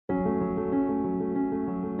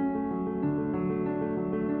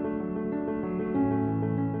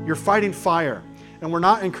You're fighting fire. And we're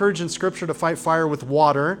not encouraging Scripture to fight fire with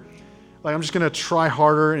water. Like, I'm just going to try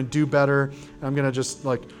harder and do better. And I'm going to just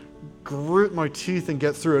like grit my teeth and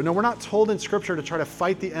get through it. No, we're not told in Scripture to try to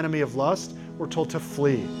fight the enemy of lust. We're told to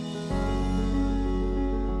flee.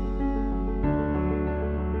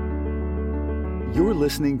 You're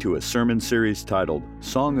listening to a sermon series titled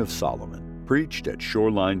Song of Solomon, preached at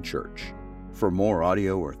Shoreline Church. For more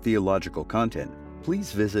audio or theological content,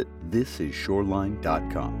 please visit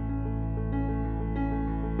thisisshoreline.com.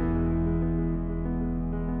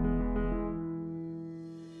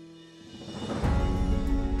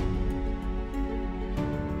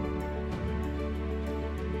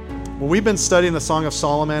 Well, we've been studying the Song of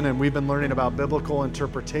Solomon, and we've been learning about biblical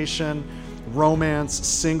interpretation, romance,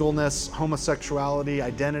 singleness, homosexuality,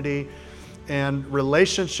 identity, and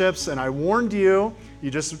relationships. And I warned you, you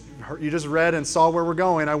just read and saw where we're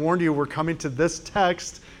going. I warned you we're coming to this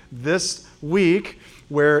text this week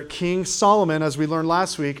where King Solomon, as we learned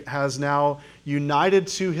last week, has now united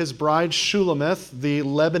to his bride Shulamith, the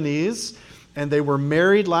Lebanese, and they were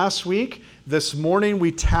married last week. This morning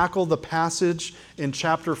we tackle the passage in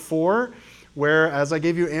chapter 4 where, as I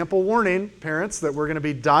gave you ample warning, parents, that we're going to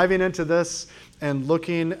be diving into this and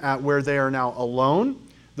looking at where they are now alone.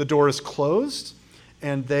 The door is closed,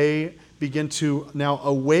 and they begin to now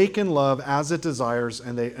awaken love as it desires,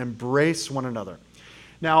 and they embrace one another.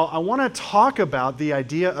 Now, I want to talk about the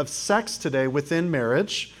idea of sex today within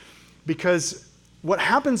marriage, because what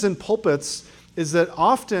happens in pulpits is that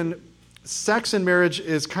often sex in marriage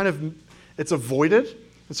is it's avoided,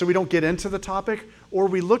 and so we don't get into the topic, or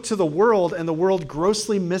we look to the world, and the world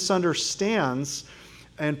grossly misunderstands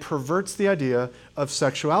and perverts the idea of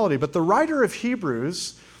sexuality. But the writer of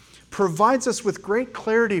Hebrews provides us with great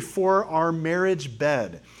clarity for our marriage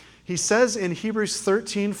bed. He says in Hebrews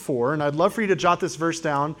 13:4, and I'd love for you to jot this verse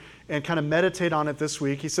down and kind of meditate on it this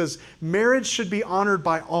week. He says, marriage should be honored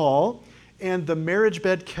by all, and the marriage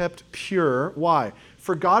bed kept pure. Why?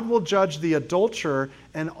 For God will judge the adulterer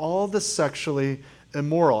and all the sexually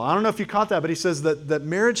immoral. I don't know if you caught that, but he says that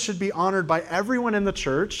marriage should be honored by everyone in the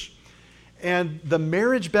church, and the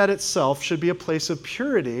marriage bed itself should be a place of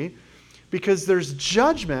purity, because there's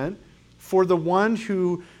judgment for the one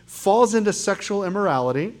who falls into sexual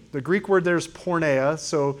immorality. The Greek word there is porneia,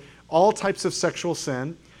 so all types of sexual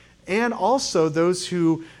sin, and also those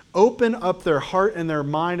who open up their heart and their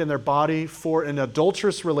mind and their body for an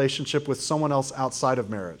adulterous relationship with someone else outside of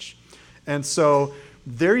marriage. And so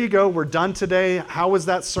there you go. We're done today. How was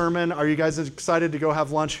that sermon? Are you guys excited to go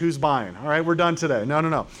have lunch? Who's buying? All right, we're done today.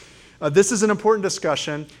 No. This is an important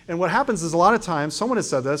discussion. And what happens is a lot of times, someone has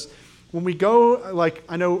said this, when we go, like,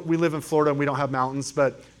 I know we live in Florida and we don't have mountains,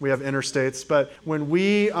 but we have interstates. But when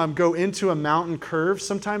we go into a mountain curve,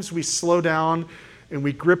 sometimes we slow down and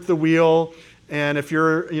we grip the wheel. And if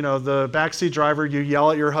you're, the backseat driver, you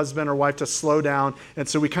yell at your husband or wife to slow down. And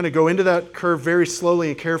so we kind of go into that curve very slowly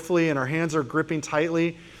and carefully, and our hands are gripping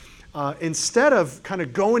tightly. Instead of kind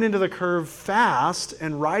of going into the curve fast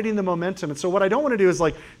and riding the momentum. And so what I don't want to do is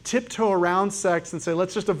like tiptoe around sex and say,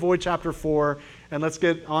 let's just avoid chapter 4 and let's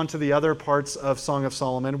get on to the other parts of Song of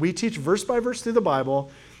Solomon. We teach verse by verse through the Bible,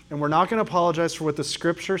 and we're not going to apologize for what the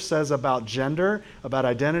Scripture says about gender, about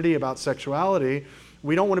identity, about sexuality.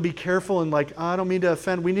 We don't want to be careful and I don't mean to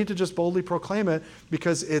offend. We need to just boldly proclaim it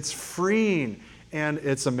because it's freeing and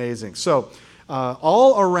it's amazing. So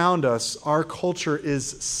all around us, our culture is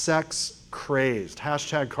sex crazed.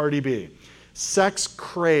 # Cardi B. Sex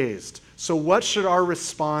crazed. So what should our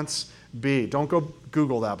response be? Don't go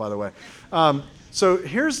Google that, by the way. So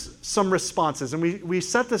here's some responses. And we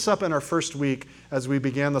set this up in our first week as we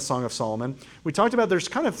began the Song of Solomon. We talked about there's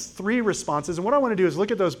kind of 3 responses. And what I want to do is look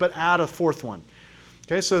at those, but add a 4th one.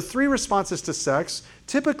 Okay, so 3 responses to sex.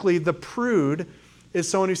 Typically, the prude is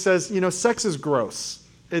someone who says, sex is gross.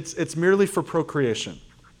 It's merely for procreation.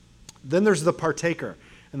 Then there's the partaker.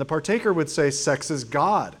 And the partaker would say, sex is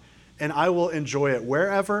God, and I will enjoy it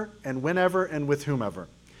wherever and whenever and with whomever.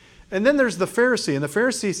 And then there's the Pharisee, and the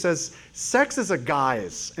Pharisee says, sex is a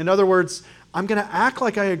guise. In other words, I'm going to act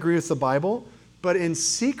like I agree with the Bible, but in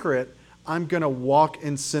secret, I'm going to walk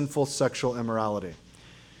in sinful sexual immorality.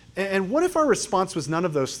 And what if our response was none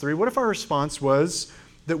of those 3? What if our response was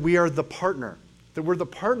that we are the partner, that we're the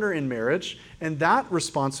partner in marriage, and that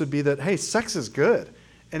response would be that, hey, sex is good,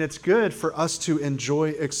 and it's good for us to enjoy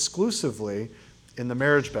exclusively in the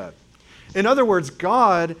marriage bed. In other words,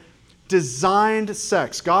 God designed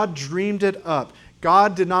sex. God dreamed it up.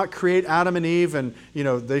 God did not create Adam and Eve and,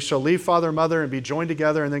 they shall leave father and mother and be joined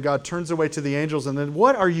together, and then God turns away to the angels and then,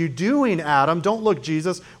 what are you doing, Adam? Don't look,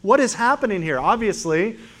 Jesus. What is happening here?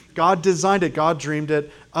 Obviously, God designed it. God dreamed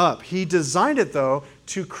it up. He designed it, though,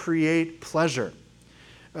 to create pleasure.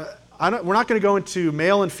 We're not going to go into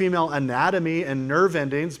male and female anatomy and nerve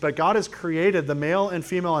endings, but God has created the male and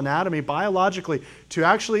female anatomy biologically to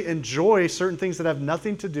actually enjoy certain things that have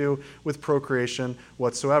nothing to do with procreation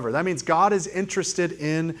whatsoever. That means God is interested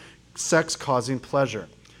in sex causing pleasure.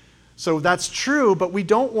 So that's true, but we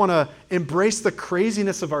don't want to embrace the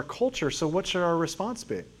craziness of our culture. So what should our response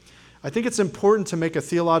be? I think it's important to make a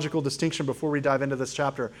theological distinction before we dive into this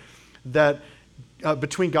chapter that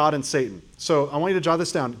between God and Satan. So I want you to jot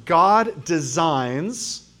this down. God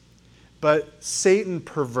designs, but Satan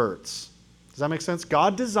perverts. Does that make sense?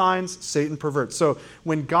 God designs, Satan perverts. So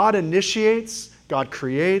when God initiates, God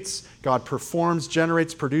creates, God performs,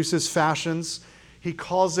 generates, produces, fashions, he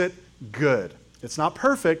calls it good. It's not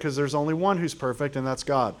perfect because there's only one who's perfect, and that's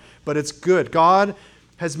God. But it's good. God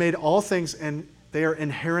has made all things, and they are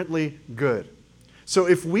inherently good. So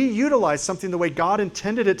if we utilize something the way God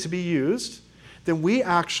intended it to be used, then we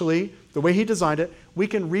actually, the way he designed it, we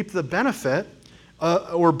can reap the benefit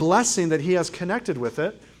or blessing that he has connected with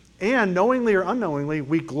it, and knowingly or unknowingly,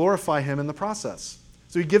 we glorify him in the process.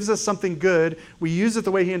 So he gives us something good, we use it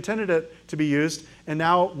the way he intended it to be used, and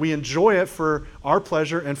now we enjoy it for our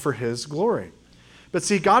pleasure and for his glory. But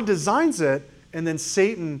see, God designs it, and then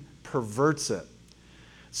Satan perverts it.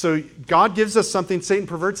 So God gives us something, Satan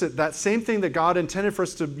perverts it. That same thing that God intended for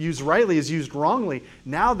us to use rightly is used wrongly.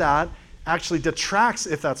 Now that actually detracts,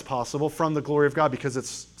 if that's possible, from the glory of God because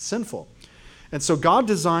it's sinful. And so God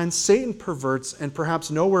designs, Satan perverts, and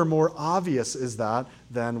perhaps nowhere more obvious is that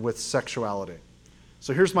than with sexuality.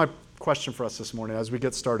 So here's my question for us this morning as we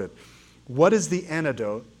get started. What is the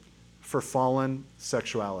antidote for fallen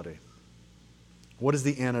sexuality? What is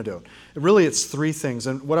the antidote? Really, it's three things.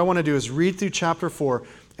 And what I want to do is read through chapter 4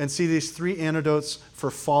 and see these three antidotes for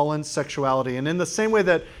fallen sexuality. And in the same way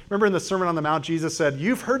that, remember in the Sermon on the Mount, Jesus said,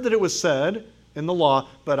 you've heard that it was said in the law,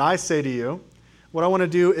 but I say to you. What I want to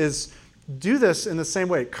do is do this in the same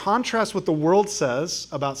way. Contrast what the world says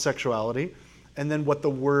about sexuality and then what the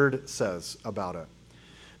Word says about it.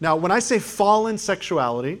 Now, when I say fallen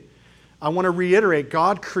sexuality, I want to reiterate,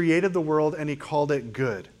 God created the world and he called it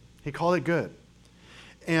good. He called it good.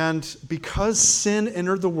 And because sin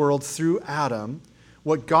entered the world through Adam,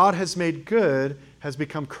 what God has made good has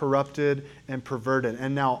become corrupted and perverted.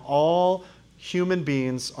 And now all human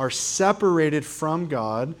beings are separated from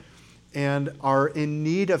God and are in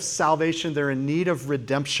need of salvation. They're in need of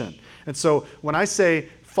redemption. And so when I say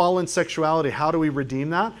fallen sexuality, how do we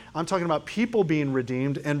redeem that? I'm talking about people being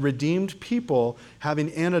redeemed and redeemed people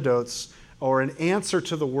having antidotes or an answer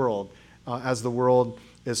to the world as the world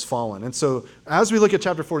is fallen. And so as we look at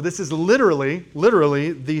chapter 4, this is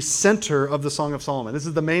literally the center of the Song of Solomon. This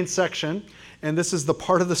is the main section, and this is the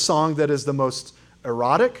part of the song that is the most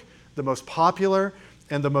erotic, the most popular,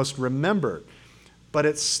 and the most remembered. But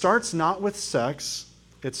it starts not with sex,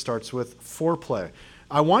 it starts with foreplay.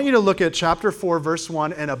 I want you to look at chapter 4, verse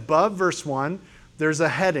 1, and above verse 1, there's a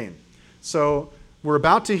heading. So we're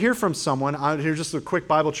about to hear from someone. Here's just a quick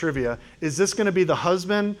Bible trivia. Is this going to be the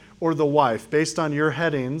husband or the wife based on your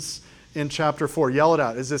headings in chapter 4? Yell it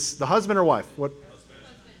out. Is this the husband or wife? What? Husband.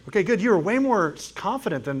 Okay, good. You were way more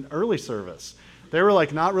confident than early service. They were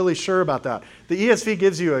like not really sure about that. The ESV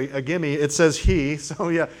gives you a gimme. It says he. So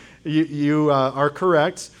yeah, you are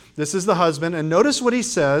correct. This is the husband. And notice what he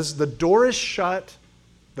says. The door is shut.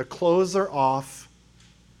 The clothes are off.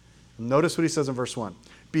 Notice what he says in verse 1.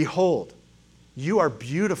 Behold, you are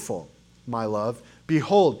beautiful, my love.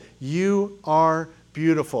 Behold, you are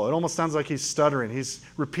beautiful. It almost sounds like he's stuttering. He's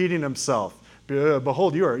repeating himself.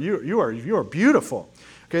 Behold, you are beautiful.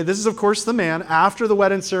 Okay, this is of course the man after the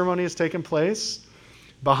wedding ceremony has taken place.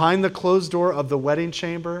 Behind the closed door of the wedding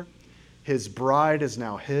chamber, his bride is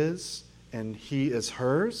now his and he is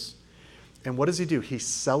hers. And what does he do? He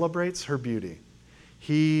celebrates her beauty.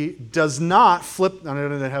 He does not flip, I don't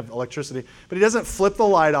know if they have electricity, but he doesn't flip the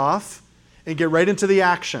light off and get right into the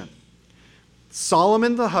action.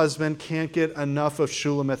 Solomon, the husband, can't get enough of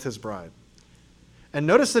Shulamith, his bride. And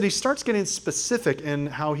notice that he starts getting specific in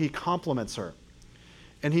how he compliments her.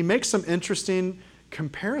 And he makes some interesting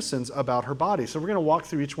comparisons about her body. So we're going to walk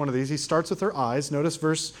through each one of these. He starts with her eyes. Notice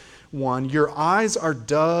verse 1. Your eyes are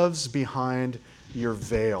doves behind your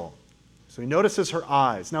veil. So he notices her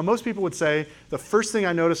eyes. Now, most people would say the first thing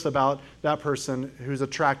I noticed about that person who's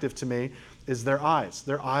attractive to me is their eyes.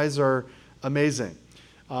 Their eyes are amazing.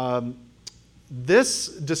 This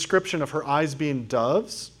description of her eyes being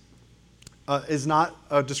doves is not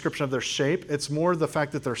a description of their shape. It's more the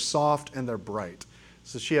fact that they're soft and they're bright.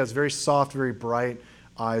 So she has very soft, very bright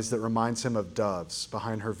eyes that reminds him of doves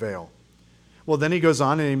behind her veil. Well, then he goes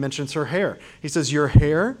on and he mentions her hair. He says, your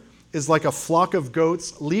hair is like a flock of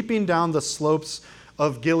goats leaping down the slopes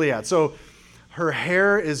of Gilead. So her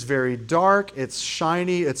hair is very dark, it's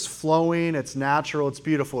shiny, it's flowing, it's natural, it's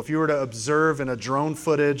beautiful. If you were to observe in a drone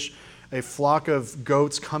footage a flock of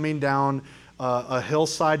goats coming down a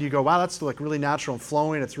hillside, you go, wow, that's like really natural and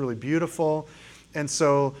flowing, it's really beautiful. And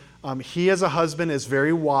so he as a husband is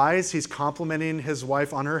very wise. He's complimenting his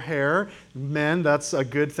wife on her hair. Men, that's a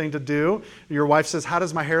good thing to do. Your wife says, how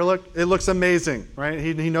does my hair look? It looks amazing, right?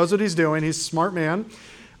 He knows what he's doing. He's a smart man.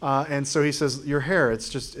 And so he says, your hair,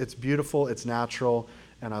 it's beautiful, it's natural,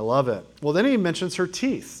 and I love it. Well, then he mentions her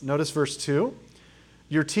teeth. Notice verse 2.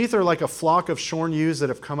 Your teeth are like a flock of shorn ewes that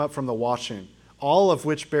have come up from the washing, all of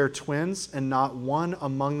which bear twins, and not one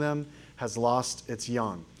among them has lost its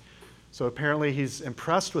young. So apparently he's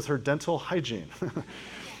impressed with her dental hygiene.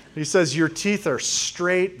 He says, your teeth are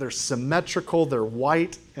straight, they're symmetrical, they're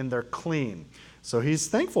white, and they're clean. So he's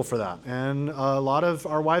thankful for that. And a lot of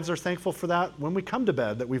our wives are thankful for that when we come to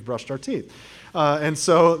bed, that we've brushed our teeth. And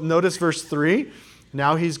so notice verse 3.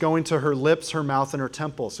 Now he's going to her lips, her mouth, and her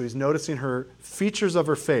temples. So he's noticing her features of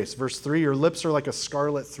her face. Verse 3, your lips are like a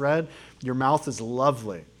scarlet thread. Your mouth is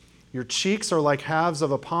lovely. Your cheeks are like halves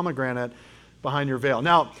of a pomegranate behind your veil.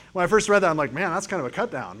 Now, when I first read that, I'm like, man, that's kind of a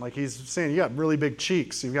cut down. Like he's saying, you got really big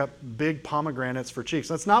cheeks. You've got big pomegranates for cheeks.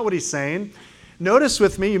 That's not what he's saying. Notice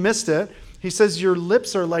with me, you missed it. He says your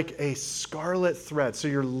lips are like a scarlet thread. So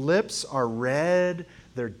your lips are red,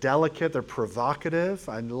 they're delicate, they're provocative.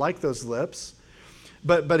 I like those lips.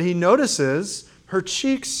 But he notices her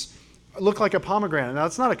cheeks look like a pomegranate. Now,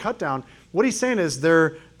 it's not a cut down. What he's saying is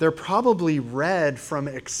they're probably red from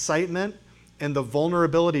excitement and the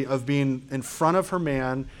vulnerability of being in front of her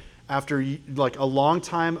man after like a long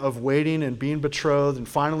time of waiting and being betrothed and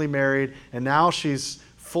finally married, and now she's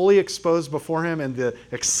fully exposed before him, and the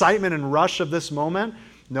excitement and rush of this moment,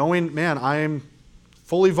 knowing, man, I'm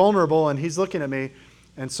fully vulnerable and he's looking at me,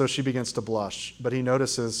 and so she begins to blush. But he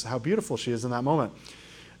notices how beautiful she is in that moment.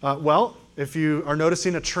 Well, if you are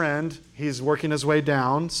noticing a trend, he's working his way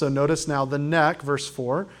down. So notice now the neck, verse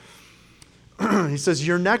 4. He says,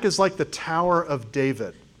 your neck is like the Tower of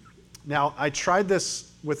David. Now, I tried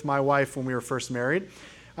this with my wife when we were first married.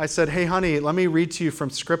 I said, hey, honey, let me read to you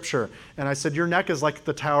from Scripture. And I said, your neck is like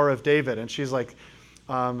the Tower of David. And she's like,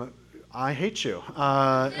 I hate you.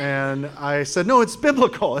 And I said, no, it's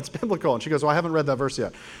biblical. It's biblical. And she goes, well, I haven't read that verse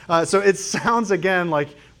yet. So it sounds again like,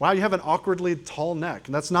 wow, you have an awkwardly tall neck.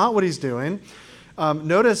 And that's not what he's doing.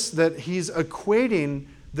 Notice that he's equating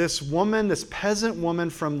this woman, this peasant woman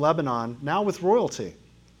from Lebanon, now with royalty.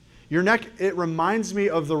 Your neck, it reminds me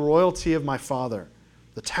of the royalty of my father.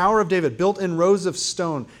 The Tower of David, built in rows of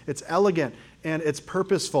stone. It's elegant and it's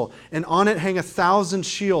purposeful. And on it hang 1,000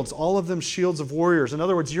 shields, all of them shields of warriors. In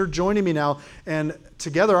other words, you're joining me now, and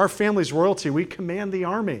together, our family's royalty, we command the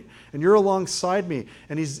army. And you're alongside me.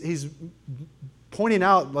 And he's pointing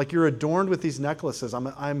out, like, you're adorned with these necklaces.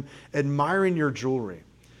 I'm admiring your jewelry.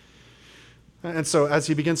 And so as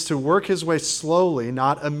he begins to work his way slowly,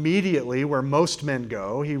 not immediately where most men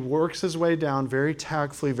go, he works his way down very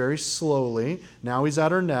tactfully, very slowly. Now he's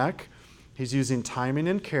at her neck. He's using timing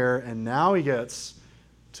and care, and now he gets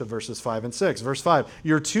to verses 5 and 6. Verse 5,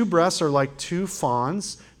 your two breasts are like two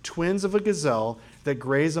fawns, twins of a gazelle that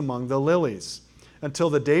graze among the lilies.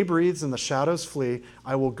 Until the day breathes and the shadows flee,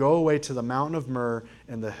 I will go away to the mountain of myrrh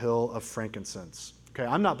and the hill of frankincense. Okay,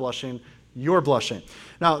 I'm not blushing. You're blushing.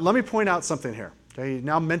 Now, let me point out something here. Okay, he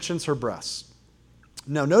now mentions her breasts.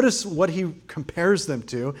 Now, notice what he compares them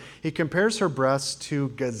to. He compares her breasts to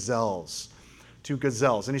gazelles.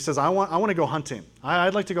 And he says, I want to go hunting.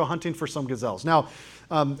 I'd like to go hunting for some gazelles. Now,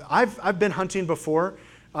 I've been hunting before.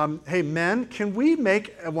 Hey, men, can we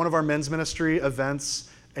make one of our men's ministry events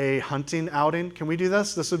a hunting outing? Can we do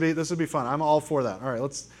this? This would be fun. I'm all for that. All right,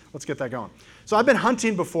 let's get that going. So I've been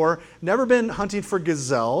hunting before, never been hunting for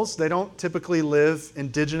gazelles. They don't typically live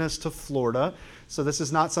indigenous to Florida, so this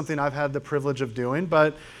is not something I've had the privilege of doing.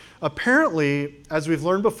 But apparently, as we've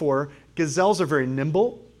learned before, gazelles are very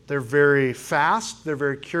nimble, they're very fast, they're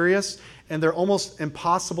very curious, and they're almost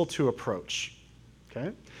impossible to approach.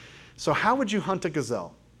 Okay? So how would you hunt a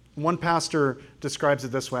gazelle? One pastor describes it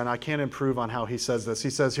this way, and I can't improve on how he says this.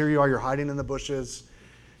 He says, here you are, you're hiding in the bushes,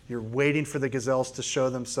 you're waiting for the gazelles to show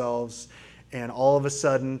themselves, and all of a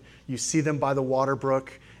sudden, you see them by the water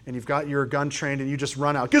brook, and you've got your gun trained, and you just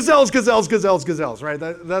run out. Gazelles, gazelles, gazelles, gazelles, right?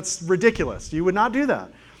 That's ridiculous. You would not do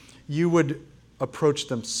that. You would approach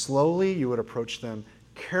them slowly. You would approach them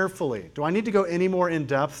carefully. Do I need to go any more in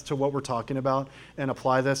depth to what we're talking about and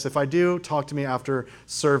apply this? If I do, talk to me after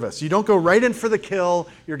service. You don't go right in for the kill.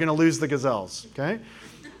 You're going to lose the gazelles, okay?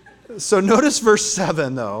 So notice verse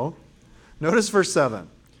 7, though. Notice verse 7.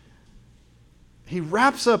 he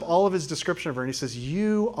wraps up all of his description of her and he says,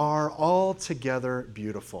 "You are altogether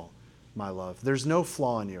beautiful, my love. There's no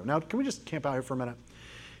flaw in you." Now, can we just camp out here for a minute?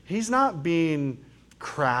 He's not being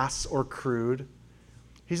crass or crude.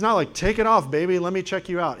 He's not like, "Take it off, baby, let me check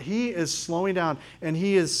you out." He is slowing down and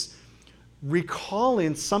he is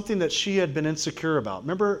recalling something that she had been insecure about.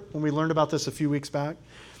 Remember when we learned about this a few weeks back?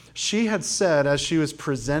 She had said, as she was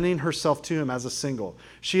presenting herself to him as a single,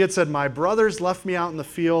 she had said, "My brothers left me out in the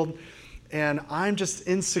field, and I'm just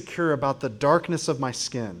insecure about the darkness of my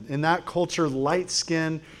skin." In that culture, light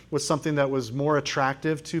skin was something that was more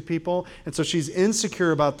attractive to people. And so she's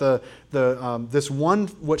insecure about this one,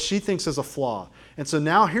 what she thinks is a flaw. And so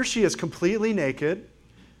now here she is completely naked,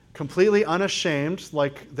 completely unashamed,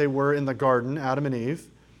 like they were in the garden, Adam and Eve.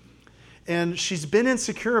 And she's been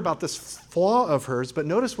insecure about this flaw of hers, but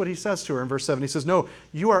notice what he says to her in verse 7. He says, "No,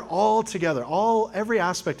 you are all together. Every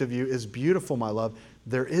aspect of you is beautiful, my love.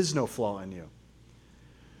 There is no flaw in you."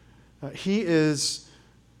 He is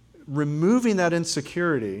removing that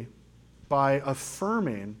insecurity by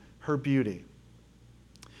affirming her beauty.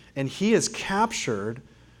 And he is captured,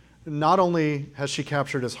 not only has she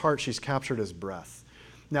captured his heart, she's captured his breath.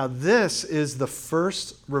 Now, this is the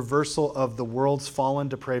first reversal of the world's fallen,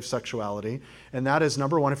 depraved sexuality. And that is,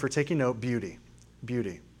 number one, if you're taking note, beauty.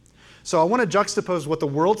 Beauty. So I want to juxtapose what the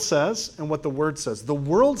world says and what the Word says. The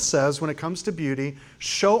world says, when it comes to beauty,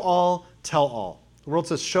 show all, tell all. The world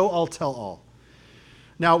says, show all, tell all.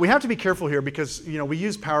 Now, we have to be careful here because, we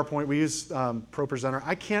use PowerPoint, we use ProPresenter.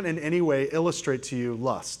 I can't in any way illustrate to you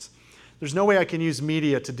lust. There's no way I can use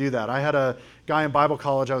media to do that. I had a guy in Bible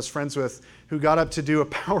college I was friends with who got up to do a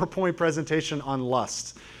PowerPoint presentation on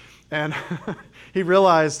lust. And he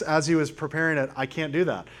realized as he was preparing it, I can't do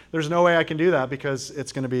that. There's no way I can do that because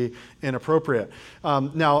it's going to be inappropriate.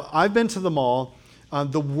 Now, I've been to the mall.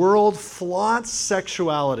 The world flaunts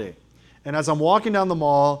sexuality. And as I'm walking down the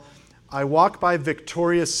mall, I walk by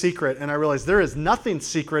Victoria's Secret and I realize there is nothing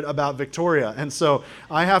secret about Victoria. And so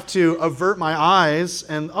I have to avert my eyes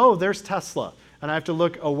and, oh, there's Tesla. And I have to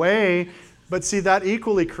look away. But see, that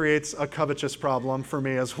equally creates a covetous problem for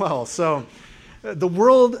me as well. So the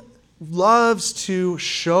world loves to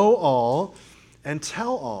show all and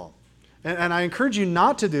tell all. And I encourage you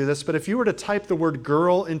not to do this, but if you were to type the word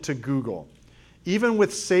girl into Google, even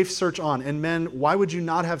with Safe Search on, and men, why would you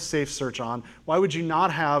not have Safe Search on? Why would you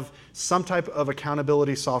not have some type of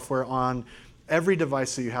accountability software on every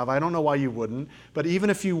device that you have? I don't know why you wouldn't, but even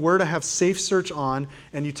if you were to have Safe Search on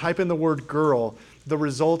and you type in the word girl, the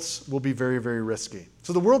results will be very, very risky.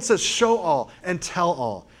 So the world says show all and tell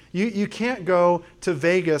all. You can't go to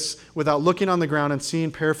Vegas without looking on the ground and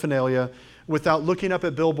seeing paraphernalia, without looking up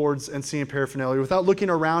at billboards and seeing paraphernalia, without looking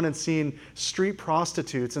around and seeing street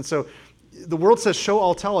prostitutes. And so the world says show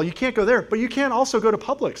all, tell all. You can't go there, but you can't also go to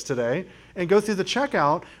Publix today and go through the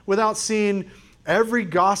checkout without seeing every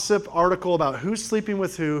gossip article about who's sleeping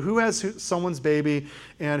with who has someone's baby,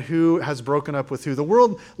 and who has broken up with who. The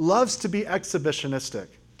world loves to be exhibitionistic,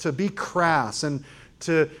 to be crass, and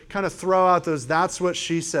to kind of throw out those "that's what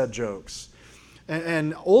she said" jokes.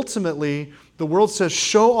 And ultimately, the world says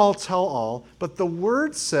show all, tell all, but the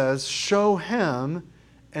Word says show him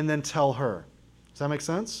and then tell her. Does that make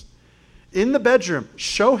sense? In the bedroom,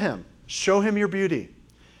 show him your beauty.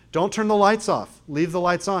 Don't turn the lights off. Leave the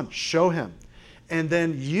lights on. Show him. And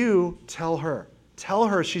then you tell her. Tell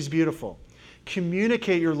her she's beautiful.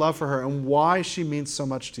 Communicate your love for her and why she means so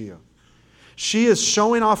much to you. She is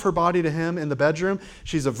showing off her body to him in the bedroom.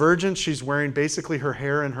 She's a virgin. She's wearing basically her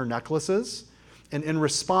hair and her necklaces. And in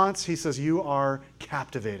response, he says, "You are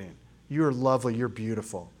captivating. You are lovely. You're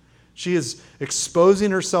beautiful." She is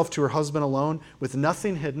exposing herself to her husband alone with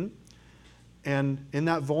nothing hidden. And in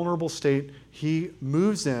that vulnerable state, he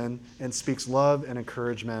moves in and speaks love and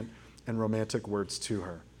encouragement and romantic words to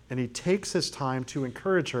her. And he takes his time to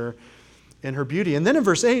encourage her in her beauty. And then in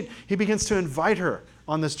verse 8, he begins to invite her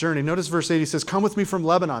on this journey. Notice verse 8, he says, "Come with me from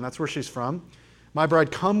Lebanon." That's where she's from. "My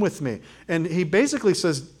bride, come with me." And he basically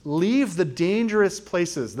says, leave the dangerous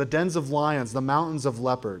places, the dens of lions, the mountains of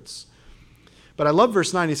leopards. But I love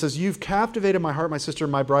verse 9. He says, "You've captivated my heart, my sister,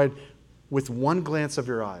 my bride, with one glance of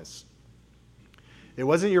your eyes." It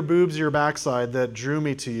wasn't your boobs or your backside that drew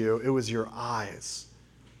me to you. It was your eyes.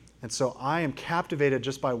 And so I am captivated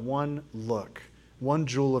just by one look, one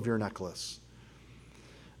jewel of your necklace.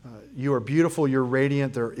 You are beautiful, you're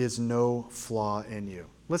radiant, there is no flaw in you.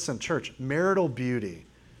 Listen, church, marital beauty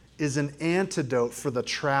is an antidote for the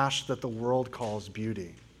trash that the world calls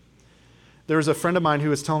beauty. There was a friend of mine who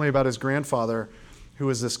was telling me about his grandfather, who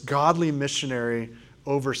was this godly missionary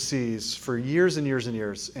overseas for years and years and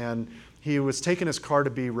years. And he was taking his car to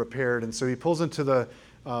be repaired. And so he pulls into the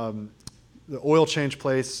oil change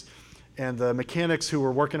place, and the mechanics who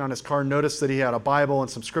were working on his car noticed that he had a Bible and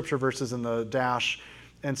some scripture verses in the dash.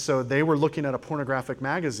 And so they were looking at a pornographic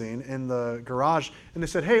magazine in the garage, and they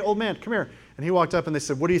said, "Hey, old man, come here." And he walked up and they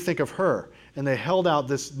said, "What do you think of her?" And they held out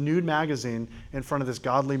this nude magazine in front of this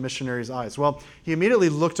godly missionary's eyes. Well, he immediately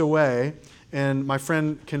looked away, and my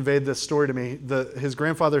friend conveyed this story to me. His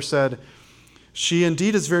grandfather said, "She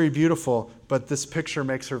indeed is very beautiful, but this picture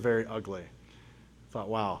makes her very ugly." I thought,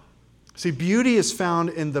 wow. See, beauty is found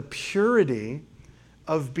in the purity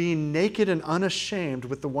of being naked and unashamed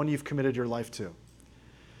with the one you've committed your life to.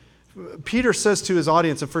 Peter says to his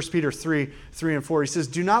audience in 1 Peter 3:3-4, he says,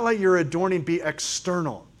 "Do not let your adorning be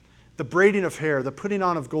external, the braiding of hair, the putting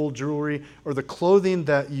on of gold jewelry, or the clothing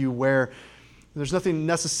that you wear." There's nothing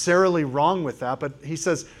necessarily wrong with that, but he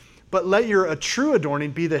says, "But let your true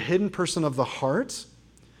adorning be the hidden person of the heart,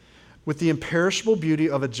 with the imperishable beauty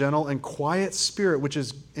of a gentle and quiet spirit, which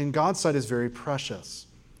is in God's sight is very precious."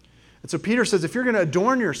 And so Peter says, if you're going to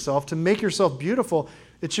adorn yourself, to make yourself beautiful,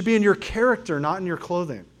 it should be in your character, not in your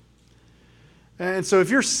clothing. And so if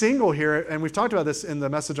you're single here, and we've talked about this in the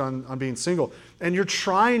message on being single, and you're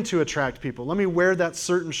trying to attract people, let me wear that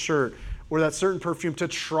certain shirt or that certain perfume to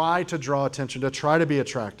try to draw attention, to try to be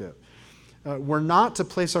attractive. We're not to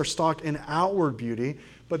place our stock in outward beauty,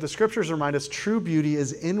 but the scriptures remind us true beauty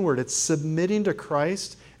is inward. It's submitting to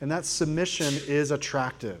Christ, and that submission is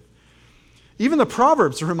attractive. Even the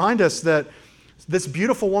Proverbs remind us that this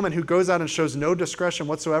beautiful woman who goes out and shows no discretion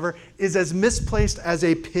whatsoever is as misplaced as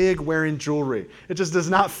a pig wearing jewelry. It just does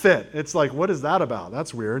not fit. It's like, what is that about?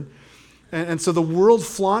 That's weird. And so the world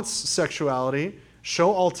flaunts sexuality,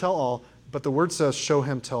 show all, tell all, but the word says, show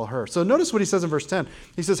him, tell her. So notice what he says in verse 10.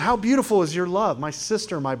 He says, "How beautiful is your love, my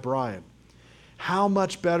sister, my bride. How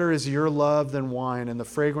much better is your love than wine, and the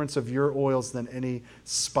fragrance of your oils than any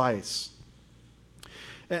spice."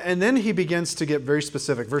 And then he begins to get very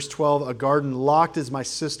specific. Verse 12, "A garden locked is my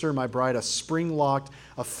sister, my bride, a spring locked,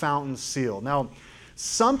 a fountain sealed." Now,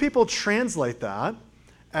 some people translate that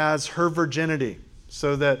as her virginity,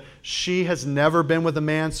 so that she has never been with a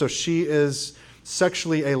man, so she is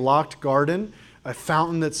sexually a locked garden, a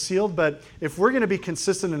fountain that's sealed. But if we're going to be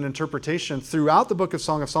consistent in interpretation, throughout the book of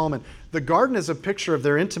Song of Solomon, the garden is a picture of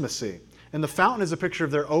their intimacy, and the fountain is a picture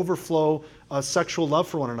of their overflow sexual love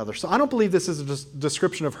for one another. So I don't believe this is a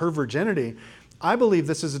description of her virginity. I believe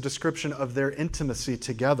this is a description of their intimacy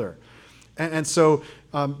together. And so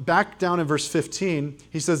back down in verse 15,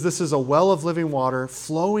 he says, "This is a well of living water,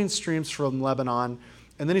 flowing streams from Lebanon."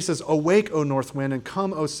 And then he says, "Awake, O north wind, and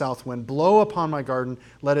come, O south wind. Blow upon my garden,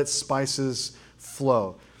 let its spices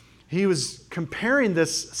flow." He was comparing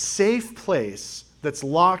this safe place that's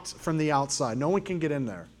locked from the outside. No one can get in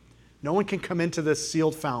there. No one can come into this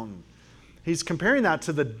sealed fountain. He's comparing that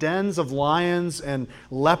to the dens of lions and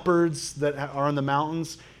leopards that are in the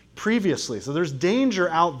mountains previously. So there's danger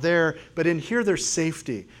out there, but in here there's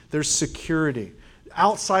safety, there's security.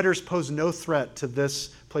 Outsiders pose no threat to this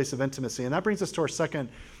place of intimacy. And that brings us to our second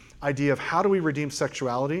idea of how do we redeem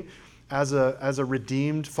sexuality as a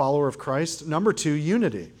redeemed follower of Christ. Number 2,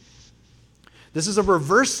 unity. This is a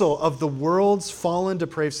reversal of the world's fallen,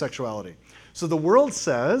 depraved sexuality. So the world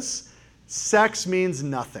says sex means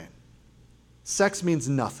nothing. Sex means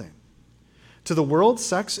nothing. To the world,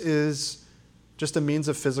 sex is just a means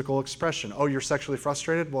of physical expression. Oh, you're sexually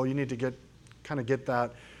frustrated? Well, you need to get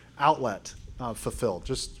that outlet fulfilled.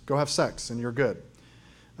 Just go have sex and you're good.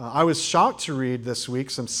 I was shocked to read this week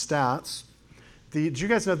some stats. Did you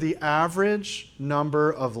guys know the average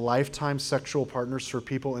number of lifetime sexual partners for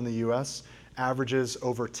people in the U.S. averages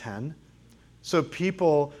over 10? So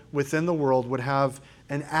people within the world would have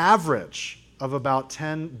an average of about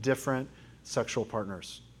 10 different sexual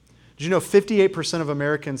partners. Did you know 58% of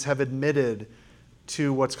Americans have admitted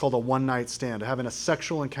to what's called a one-night stand, having a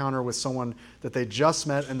sexual encounter with someone that they just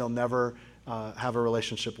met and they'll never have a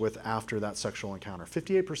relationship with after that sexual encounter?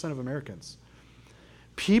 58% of Americans.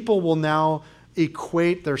 People will now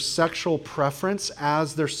equate their sexual preference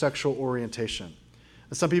as their sexual orientation.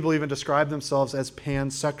 And some people even describe themselves as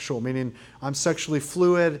pansexual, meaning I'm sexually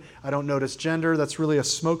fluid, I don't notice gender. That's really a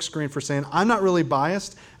smokescreen for saying I'm not really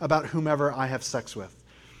biased about whomever I have sex with.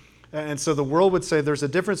 And so the world would say there's a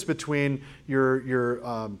difference between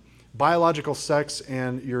your biological sex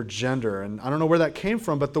and your gender. And I don't know where that came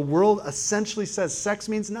from, but the world essentially says sex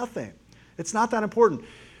means nothing. It's not that important.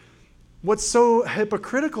 What's so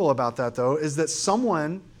hypocritical about that, though, is that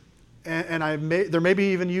someone, and there may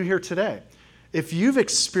be even you here today, if you've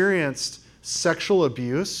experienced sexual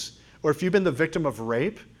abuse, or if you've been the victim of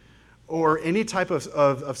rape, or any type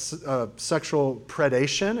of sexual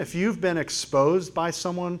predation, if you've been exposed by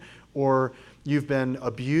someone or you've been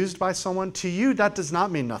abused by someone, to you that does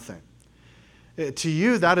not mean nothing. To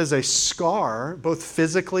you, that is a scar, both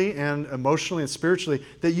physically and emotionally and spiritually,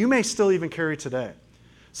 that you may still even carry today.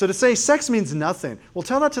 So to say sex means nothing, well,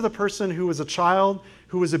 tell that to the person who was a child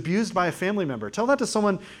who was abused by a family member. Tell that to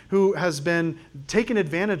someone who has been taken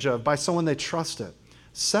advantage of by someone they trusted.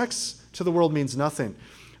 Sex to the world means nothing.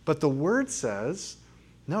 But the Word says,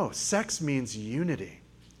 no, sex means unity.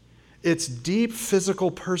 It's deep physical,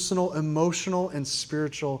 personal, emotional, and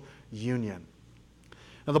spiritual union.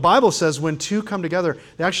 Now, the Bible says when two come together,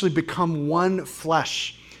 they actually become one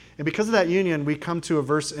flesh. And because of that union, we come to a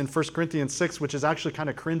verse in 1 Corinthians 6, which is actually kind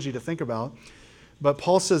of cringy to think about. But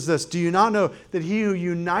Paul says this, do you not know that he who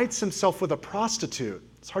unites himself with a prostitute,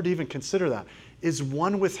 it's hard to even consider that, is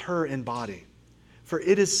one with her in body? For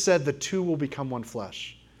it is said the two will become one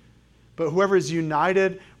flesh. But whoever is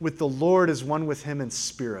united with the Lord is one with him in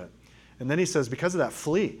spirit. And then he says, because of that,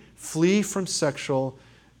 flee from sexual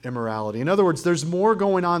immorality. In other words, there's more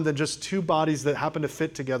going on than just two bodies that happen to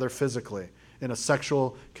fit together physically in a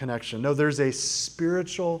sexual connection. No, there's a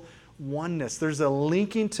spiritual oneness. There's a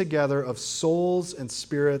linking together of souls and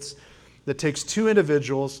spirits that takes two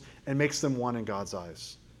individuals and makes them one in God's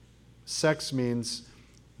eyes. Sex means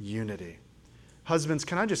unity. Husbands,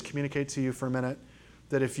 can I just communicate to you for a minute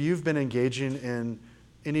that if you've been engaging in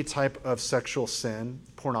any type of sexual sin,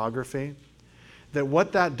 pornography, that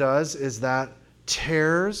what that does is that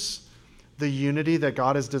tears the unity that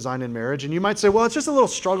God has designed in marriage. And you might say, well, it's just a little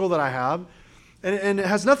struggle that I have. And it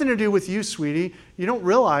has nothing to do with you, sweetie. You don't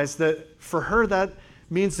realize that for her, that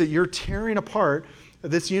means that you're tearing apart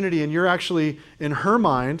this unity and you're actually, in her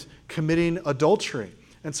mind, committing adultery.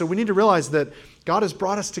 And so we need to realize that God has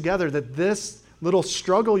brought us together, that this little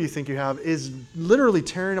struggle you think you have is literally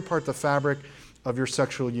tearing apart the fabric of your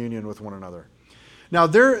sexual union with one another. Now,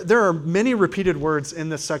 there are many repeated words in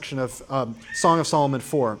this section of Song of Solomon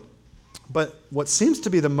 4, but what seems to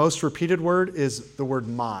be the most repeated word is the word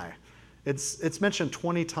my. It's mentioned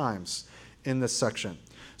 20 times in this section.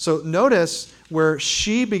 So notice where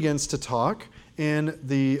she begins to talk in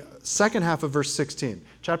the second half of verse 16.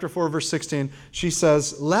 Chapter 4, verse 16, she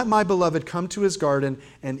says, let my beloved come to his garden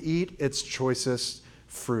and eat its choicest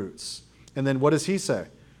fruits. And then what does he say?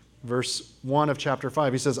 Verse 1 of chapter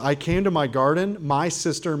 5, he says, I came to my garden, my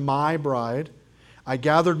sister, my bride. I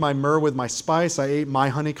gathered my myrrh with my spice. I ate my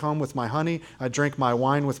honeycomb with my honey. I drank my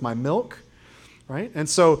wine with my milk. Right? And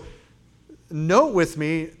so note with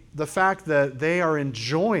me the fact that they are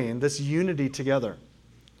enjoying this unity together.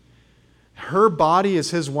 Her body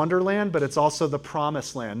is his wonderland, but it's also the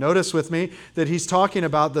promised land. Notice with me that he's talking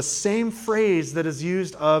about the same phrase that is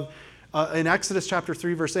used in Exodus chapter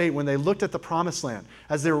 3, verse 8, when they looked at the promised land.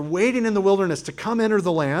 As they were waiting in the wilderness to come enter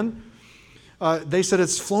the land, they said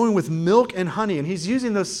it's flowing with milk and honey. And he's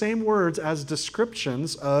using those same words as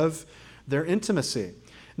descriptions of their intimacy.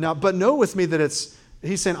 Now, but note with me that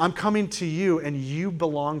he's saying, I'm coming to you and you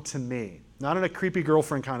belong to me. Not in a creepy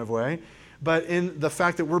girlfriend kind of way, but in the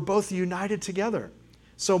fact that we're both united together.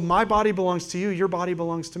 So my body belongs to you, your body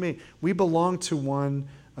belongs to me. We belong to one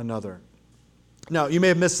another. Now, you may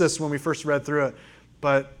have missed this when we first read through it,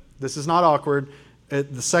 but this is not awkward.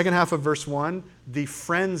 The second half of verse 1, the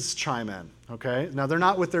friends chime in, okay? Now, they're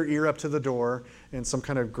not with their ear up to the door in some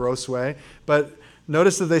kind of gross way, but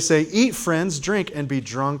notice that they say, eat, friends, drink, and be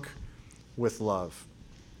drunk with love.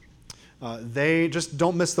 They just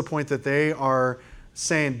don't miss the point that they are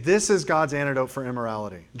saying, this is God's antidote for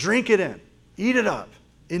immorality. Drink it in, eat it up,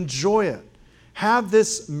 enjoy it. Have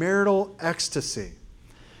this marital ecstasy.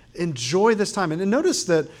 Enjoy this time. And notice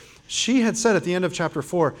that she had said at the end of chapter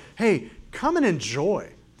 4, hey, come and enjoy.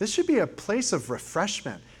 This should be a place of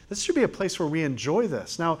refreshment. This should be a place where we enjoy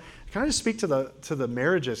this. Now, can I just speak to the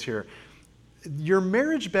marriages here? Your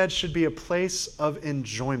marriage bed should be a place of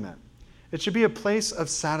enjoyment. It should be a place of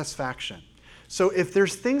satisfaction. So if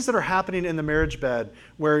there's things that are happening in the marriage bed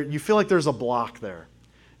where you feel like there's a block there,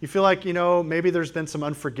 you feel like, maybe there's been some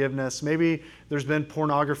unforgiveness, maybe there's been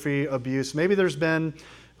pornography abuse, maybe there's been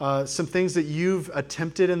some things that you've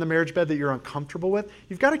attempted in the marriage bed that you're uncomfortable with,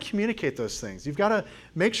 you've got to communicate those things. You've got to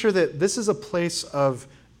make sure that this is a place of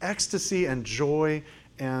ecstasy and joy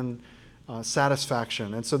and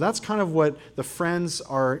satisfaction. And so that's kind of what the friends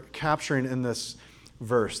are capturing in this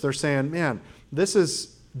verse. They're saying, man, this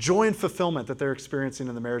is joy and fulfillment that they're experiencing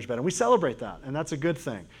in the marriage bed. And we celebrate that, and that's a good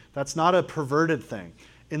thing. That's not a perverted thing.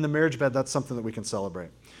 In the marriage bed, that's something that we can celebrate.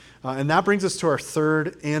 And that brings us to our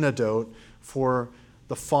third antidote for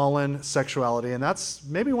the fallen sexuality, and that's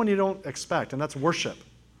maybe one you don't expect, and that's worship.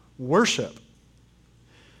 Worship.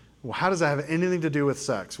 Well, how does that have anything to do with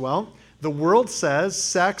sex? Well, the world says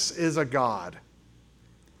sex is a god.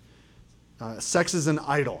 Sex is an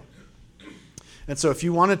idol. And so if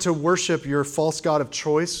you wanted to worship your false god of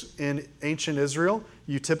choice in ancient Israel,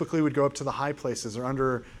 you typically would go up to the high places or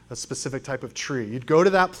under a specific type of tree. You'd go to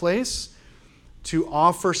that place to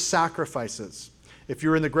offer sacrifices. If you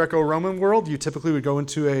were in the Greco-Roman world, you typically would go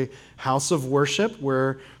into a house of worship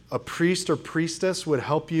where a priest or priestess would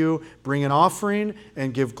help you bring an offering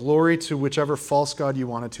and give glory to whichever false god you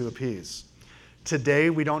wanted to appease. Today,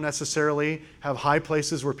 we don't necessarily have high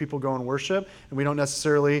places where people go and worship, and we don't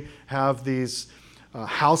necessarily have these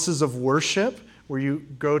houses of worship where you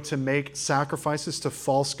go to make sacrifices to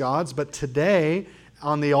false gods. But today,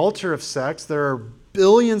 on the altar of sex, there are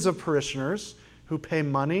billions of parishioners who pay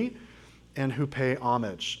money and who pay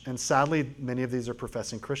homage. And sadly, many of these are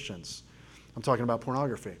professing Christians. I'm talking about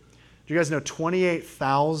pornography. Do you guys know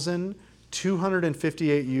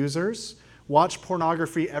 28,258 users watch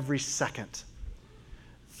pornography every second?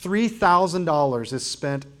 $3,000 is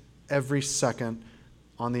spent every second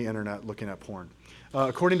on the internet looking at porn.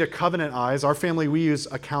 According to Covenant Eyes, our family, we use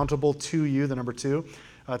Accountable to You, the number 2.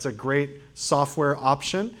 It's a great software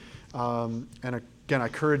option. And again, I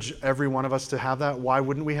encourage every one of us to have that. Why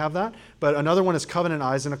wouldn't we have that? But another one is Covenant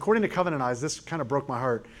Eyes. And according to Covenant Eyes, this kind of broke my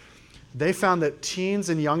heart. They found that teens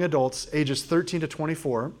and young adults ages 13 to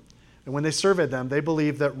 24, and when they surveyed them, they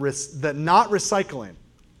believe that not recycling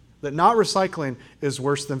is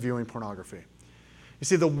worse than viewing pornography. You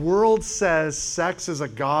see, the world says sex is a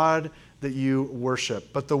god that you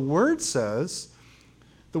worship, but the word says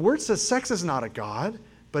sex is not a god,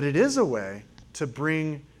 but it is a way to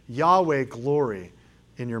bring Yahweh glory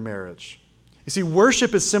in your marriage. You see,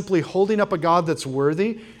 worship is simply holding up a God that's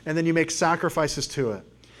worthy, and then you make sacrifices to it.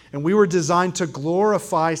 And we were designed to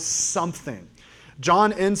glorify something.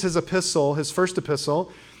 John ends his epistle, his first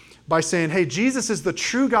epistle, by saying, hey, Jesus is the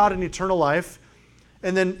true God in eternal life.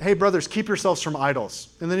 And then, hey, brothers, keep yourselves from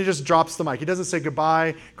idols. And then he just drops the mic. He doesn't say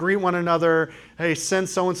goodbye, greet one another, hey, send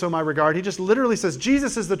so-and-so my regard. He just literally says,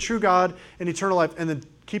 Jesus is the true God in eternal life, and then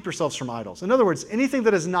keep yourselves from idols. In other words, anything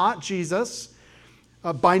that is not Jesus,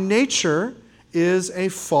 by nature, is a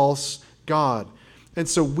false god. And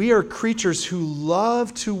so we are creatures who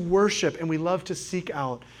love to worship, and we love to seek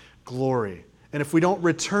out glory. And if we don't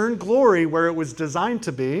return glory where it was designed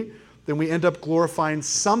to be, then we end up glorifying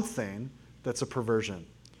something that's a perversion.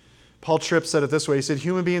 Paul Tripp said it this way. He said,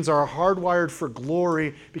 human beings are hardwired for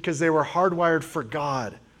glory because they were hardwired for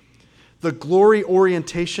God. The glory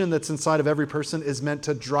orientation that's inside of every person is meant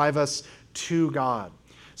to drive us to God.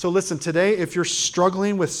 So listen, today, if you're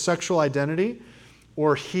struggling with sexual identity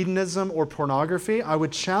or hedonism or pornography, I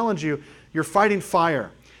would challenge you, you're fighting fire.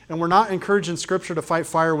 And we're not encouraged in Scripture to fight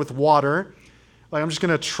fire with water. Like, I'm just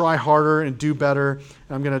going to try harder and do better, and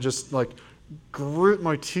I'm going to just grit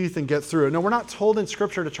my teeth and get through it. No, we're not told in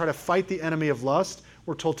Scripture to try to fight the enemy of lust.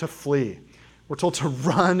 We're told to flee. We're told to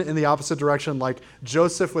run in the opposite direction, like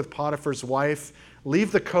Joseph with Potiphar's wife.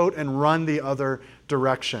 Leave the coat and run the other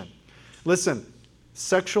direction. Listen,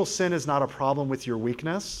 sexual sin is not a problem with your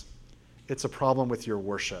weakness. It's a problem with your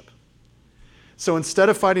worship. So instead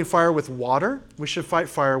of fighting fire with water, we should fight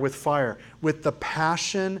fire, with the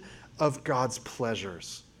passion of God's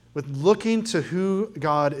pleasures, with looking to who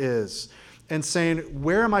God is and saying,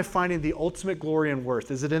 where am I finding the ultimate glory and worth?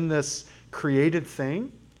 Is it in this created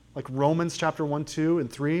thing? Like Romans chapter 1, 2,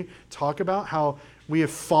 and 3 talk about how we have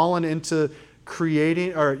fallen into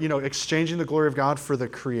creating or, exchanging the glory of God for the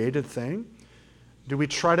created thing. Do we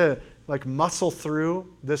try to muscle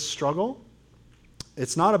through this struggle?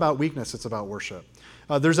 It's not about weakness, it's about worship.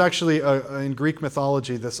 There's actually, in Greek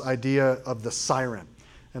mythology, this idea of the siren.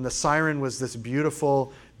 And the siren was this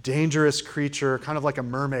beautiful, dangerous creature, kind of like a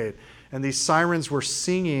mermaid. And these sirens were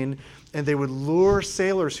singing, and they would lure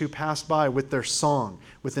sailors who passed by with their song,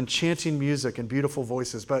 with enchanting music and beautiful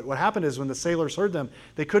voices. But what happened is when the sailors heard them,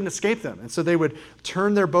 they couldn't escape them. And so they would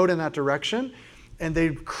turn their boat in that direction, and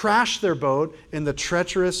they'd crash their boat in the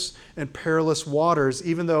treacherous and perilous waters.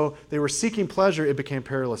 Even though they were seeking pleasure, it became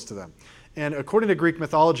perilous to them. And according to Greek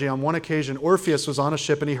mythology, on one occasion, Orpheus was on a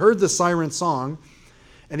ship, and he heard the siren song,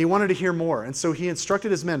 and he wanted to hear more. And so he instructed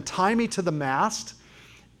his men, tie me to the mast,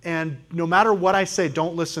 and no matter what I say,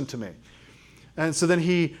 don't listen to me. And so then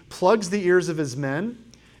he plugs the ears of his men,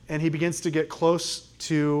 and he begins to get close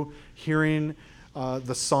to hearing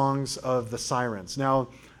the songs of the sirens. Now,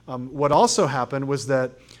 what also happened was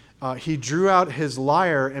that he drew out his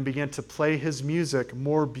lyre and began to play his music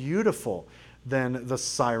more beautiful than the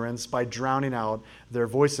sirens by drowning out their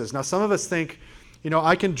voices. Now, some of us think,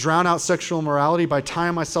 I can drown out sexual immorality by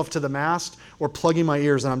tying myself to the mast or plugging my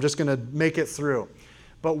ears, and I'm just going to make it through.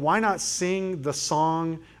 But why not sing the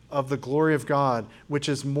song of the glory of God, which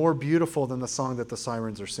is more beautiful than the song that the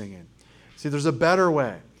sirens are singing? See, there's a better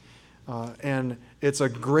way. And it's a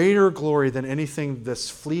greater glory than anything this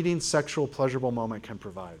fleeting sexual pleasurable moment can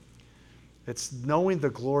provide. It's knowing the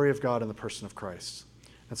glory of God in the person of Christ.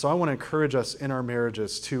 And so I want to encourage us in our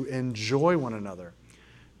marriages to enjoy one another,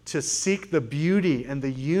 to seek the beauty and the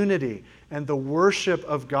unity and the worship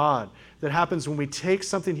of God that happens when we take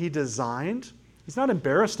something He designed. He's not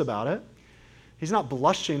embarrassed about it. He's not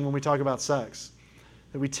blushing when we talk about sex.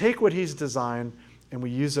 That we take what He's designed and we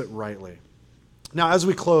use it rightly. Now, as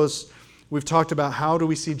we close, we've talked about how do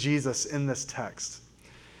we see Jesus in this text.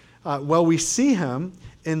 Well, we see Him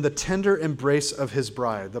in the tender embrace of His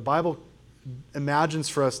bride. The Bible imagines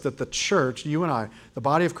for us that the church, you and I, the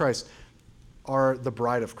body of Christ, are the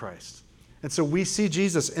bride of Christ. And so we see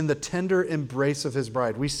Jesus in the tender embrace of His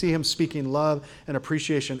bride. We see Him speaking love and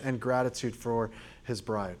appreciation and gratitude for His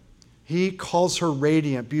bride. He calls her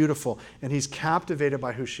radiant, beautiful, and He's captivated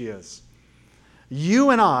by who she is. You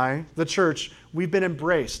and I, the church, we've been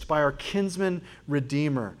embraced by our kinsman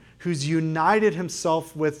redeemer, who's united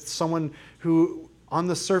Himself with someone who on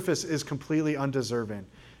the surface is completely undeserving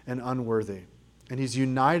and unworthy. And He's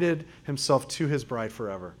united Himself to His bride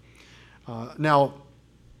forever. Now,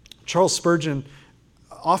 Charles Spurgeon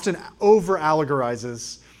often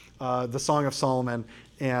over-allegorizes the Song of Solomon,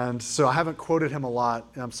 and so I haven't quoted him a lot.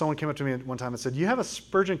 Someone came up to me one time and said, you have a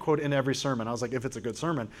Spurgeon quote in every sermon. I was like, if it's a good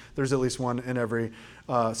sermon, there's at least one in every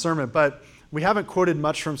sermon. But we haven't quoted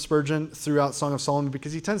much from Spurgeon throughout Song of Solomon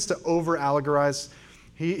because he tends to over-allegorize.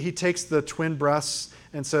 He takes the twin breasts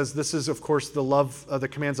and says, this is, of course, the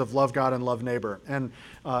commands of love God and love neighbor, and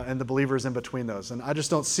the believers in between those. And I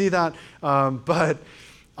just don't see that, but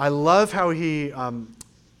I love how he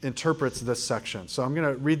interprets this section. So I'm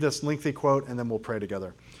going to read this lengthy quote, and then we'll pray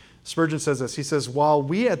together. Spurgeon says this. He says, while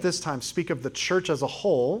we at this time speak of the church as a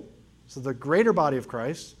whole, so the greater body of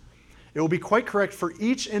Christ, it will be quite correct for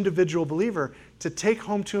each individual believer to take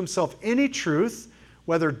home to himself any truth,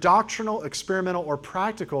 whether doctrinal, experimental, or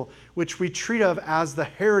practical, which we treat of as the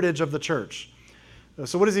heritage of the church.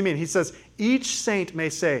 So what does he mean? He says, each saint may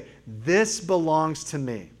say, this belongs to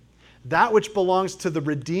me. That which belongs to the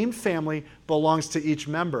redeemed family belongs to each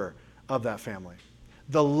member of that family.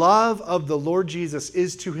 The love of the Lord Jesus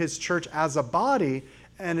is to His church as a body,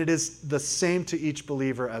 and it is the same to each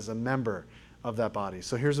believer as a member of that body.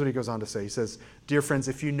 So here's what he goes on to say. He says, dear friends,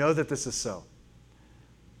 if you know that this is so,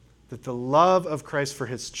 that the love of Christ for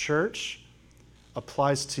His church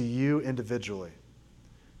applies to you individually,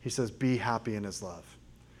 he says, be happy in His love.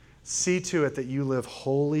 See to it that you live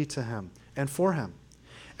wholly to Him and for Him.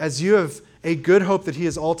 As you have a good hope that He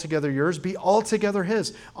is altogether yours, be altogether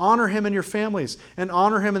His. Honor Him in your families and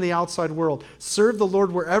honor Him in the outside world. Serve the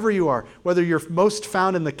Lord wherever you are, whether you're most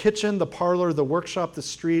found in the kitchen, the parlor, the workshop, the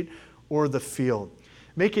street, or the field.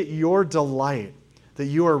 Make it your delight that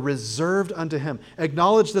you are reserved unto Him.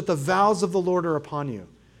 Acknowledge that the vows of the Lord are upon you.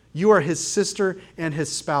 You are His sister and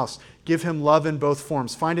His spouse. Give Him love in both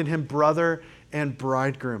forms. Find in Him brother and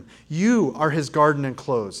bridegroom. You are His garden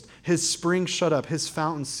enclosed, His spring shut up, His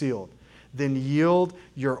fountain sealed. Then yield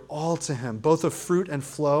your all to Him, both of fruit and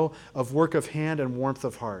flow, of work of hand and warmth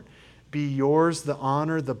of heart. Be yours the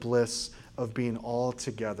honor, the bliss of being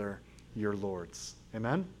altogether your Lord's.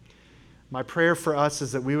 Amen? My prayer for us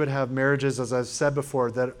is that we would have marriages, as I've said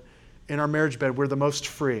before, that in our marriage bed we're the most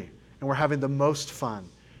free and we're having the most fun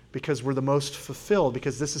because we're the most fulfilled,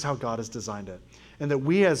 because this is how God has designed it. And that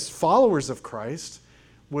we as followers of Christ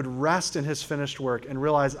would rest in His finished work and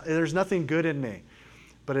realize there's nothing good in me,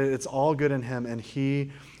 but it's all good in Him, and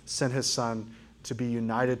He sent His Son to be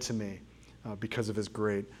united to me because of His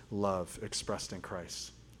great love expressed in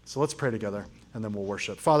Christ. So let's pray together, and then we'll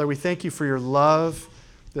worship. Father, we thank You for Your love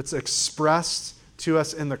that's expressed to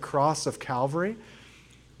us in the cross of Calvary.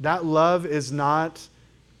 That love is not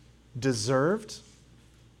deserved.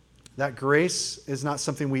 That grace is not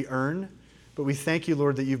something we earn. But we thank You,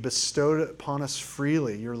 Lord, that You've bestowed upon us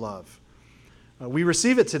freely Your love. We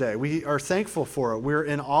receive it today. We are thankful for it. We're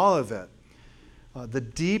in awe of it. The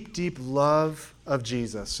deep, deep love of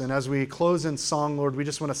Jesus. And as we close in song, Lord, we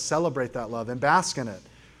just want to celebrate that love and bask in it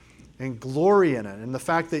and glory in it. And the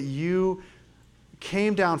fact that You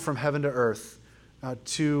came down from heaven to earth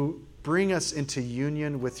to bring us into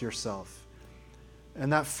union with Yourself.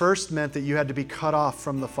 And that first meant that You had to be cut off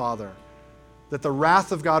from the Father, that the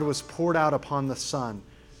wrath of God was poured out upon the Son,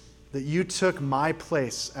 that You took my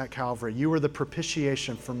place at Calvary. You were the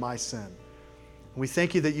propitiation for my sin. And we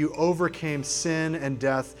thank You that You overcame sin and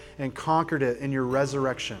death and conquered it in Your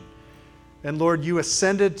resurrection. And Lord, You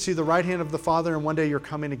ascended to the right hand of the Father, and one day You're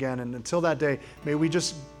coming again. And until that day, may we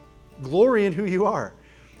just glory in who You are.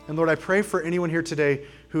 And Lord, I pray for anyone here today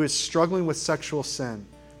who is struggling with sexual sin,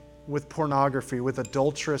 with pornography, with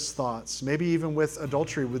adulterous thoughts, maybe even with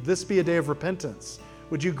adultery. Would this be a day of repentance?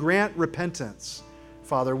 Would you grant repentance,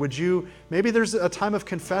 Father? Maybe there's a time of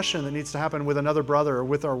confession that needs to happen with another brother or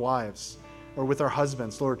with our wives or with our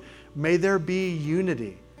husbands. Lord, may there be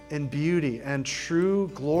unity and beauty and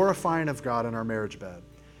true glorifying of God in our marriage bed.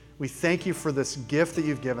 We thank you for this gift that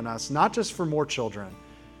you've given us, not just for more children,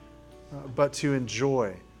 but to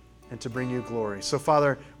enjoy and to bring you glory. So,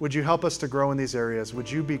 Father, would you help us to grow in these areas?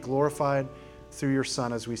 Would you be glorified through your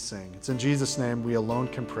Son as we sing? It's in Jesus' name we alone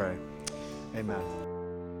can pray. Amen.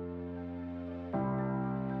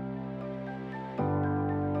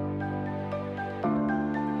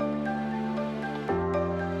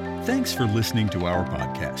 Thanks for listening to our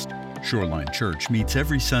podcast. Shoreline Church meets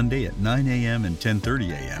every Sunday at 9 a.m. and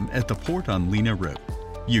 10:30 a.m. at the Port on Lena Road.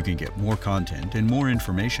 You can get more content and more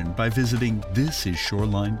information by visiting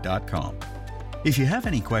thisisshoreline.com. If you have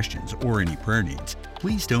any questions or any prayer needs,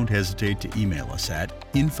 please don't hesitate to email us at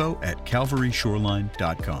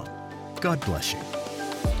info@calvaryshoreline.com. God bless you.